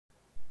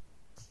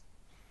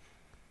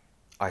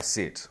I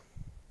sit.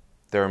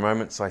 There are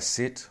moments I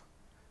sit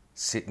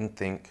and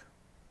think,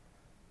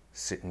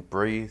 sit and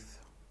breathe,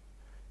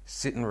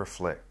 sit and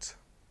reflect,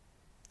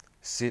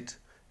 sit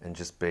and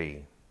just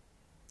be.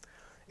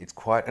 It's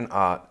quite an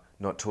art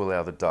not to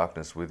allow the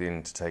darkness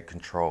within to take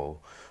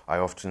control. I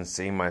often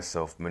see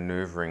myself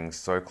maneuvering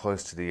so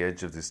close to the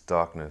edge of this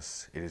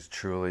darkness. It is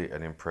truly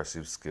an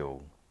impressive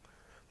skill.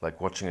 Like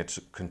watching a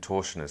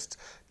contortionist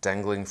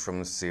dangling from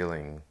the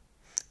ceiling,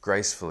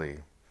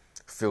 gracefully,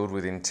 filled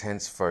with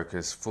intense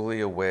focus,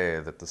 fully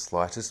aware that the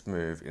slightest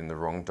move in the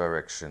wrong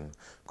direction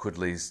could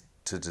lead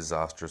to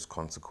disastrous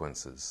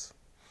consequences.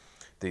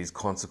 These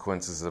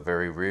consequences are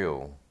very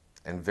real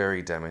and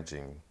very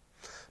damaging.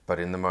 But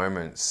in the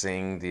moment,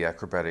 seeing the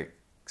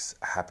acrobatics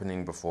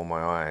happening before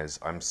my eyes,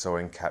 I'm so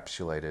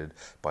encapsulated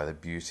by the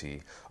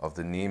beauty of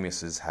the near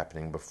misses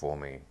happening before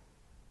me.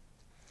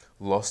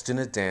 Lost in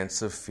a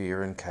dance of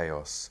fear and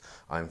chaos,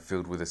 I'm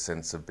filled with a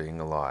sense of being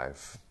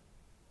alive,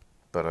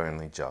 but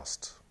only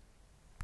just.